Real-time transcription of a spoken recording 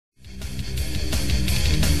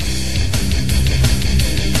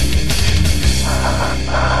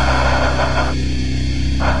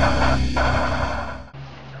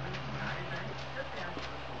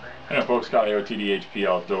folks, Kyle here with TDHP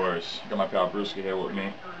Outdoors. Got my pal Brewski here with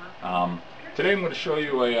me. Today I'm going to show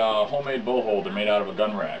you a homemade bow holder made out of a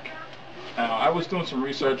gun rack. Now, I was doing some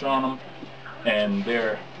research on them, and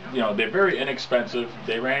they're very inexpensive.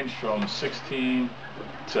 They range from $16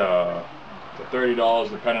 to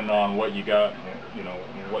 $30 depending on what you got,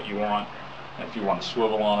 what you want, and if you want a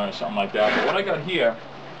swivel on it or something like that. But what I got here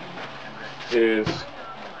is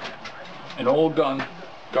an old gun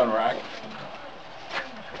rack.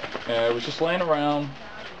 And it was just laying around,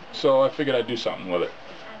 so I figured I'd do something with it.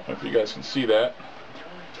 If you guys can see that.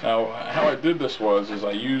 Now, how I did this was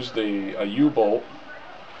I used a U-bolt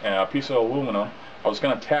and a piece of aluminum. I was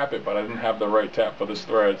going to tap it, but I didn't have the right tap for this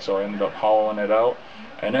thread, so I ended up hollowing it out.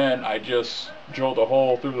 And then I just drilled a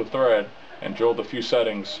hole through the thread and drilled a few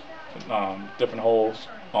settings, different holes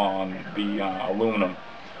on the aluminum.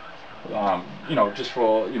 Just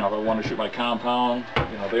for, if I want to shoot my compound,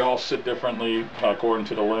 they all sit differently according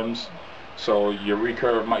to the limbs. So your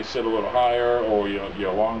recurve might sit a little higher, or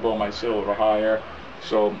your longbow might sit a little higher.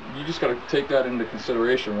 So you just got to take that into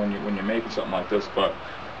consideration when you're making something like this. But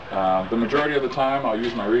the majority of the time, I'll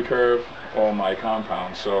use my recurve or my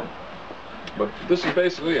compound. So, but this is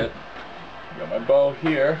basically it. Got my bow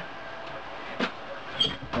here.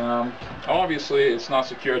 Obviously, it's not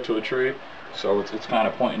secured to a tree, so it's kind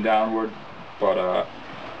of pointing downward. But I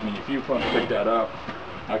mean, if you pick that up,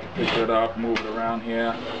 I can pick it up, move it around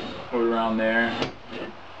here, move it around there.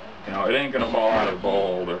 It ain't gonna fall out of the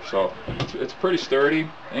bow holder, so it's pretty sturdy.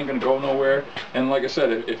 Ain't gonna go nowhere. And like I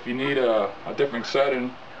said, if you need a different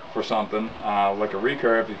setting for something, like a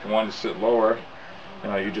recurve, if you want to sit lower,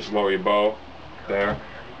 you just lower your bow there.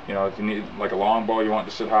 If you need like a long bow, you want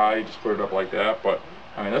it to sit high, you just put it up like that. But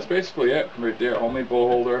I mean, that's basically it right there. Homemade bow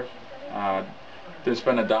holder. Didn't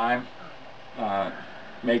spend a dime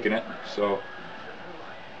making it. So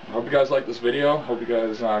I hope you guys like this video. Hope you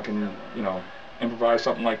guys can improvise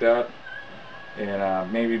something like that,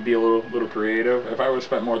 and maybe be a little creative. If I would have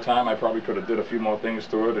spent more time, I probably could have did a few more things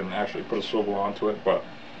to it and actually put a swivel onto it. But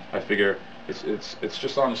I figure it's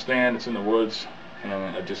just on the stand. It's in the woods, and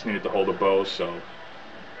I just needed to hold a bow. So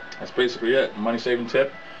that's basically it. Money saving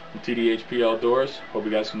tip from TDHP Outdoors. Hope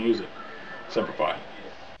you guys can use it. Semper Fi.